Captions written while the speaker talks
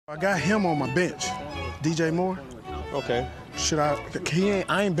I got him on my bench, DJ Moore. Okay. Should I?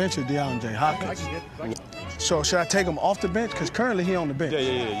 I ain't benching DeAndre Hopkins. So should I take him off the bench? Because currently he on the bench.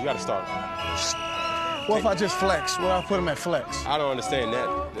 Yeah. You got to start. What if I just flex? What if I put him at flex? I don't understand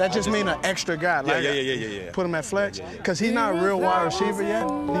that. That just mean an extra guy. Like Yeah. Put him at flex? Because he's not a real wide receiver yet.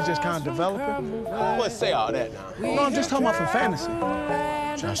 He's just kind of developing. I wouldn't say all that now. No, I'm just talking about for fantasy.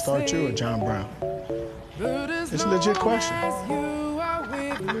 Should I start you or John Brown? It's a legit question.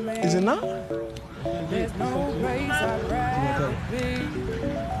 Is it not?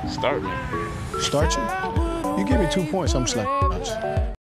 Start me. Start you? You give me 2 points, I'm just like,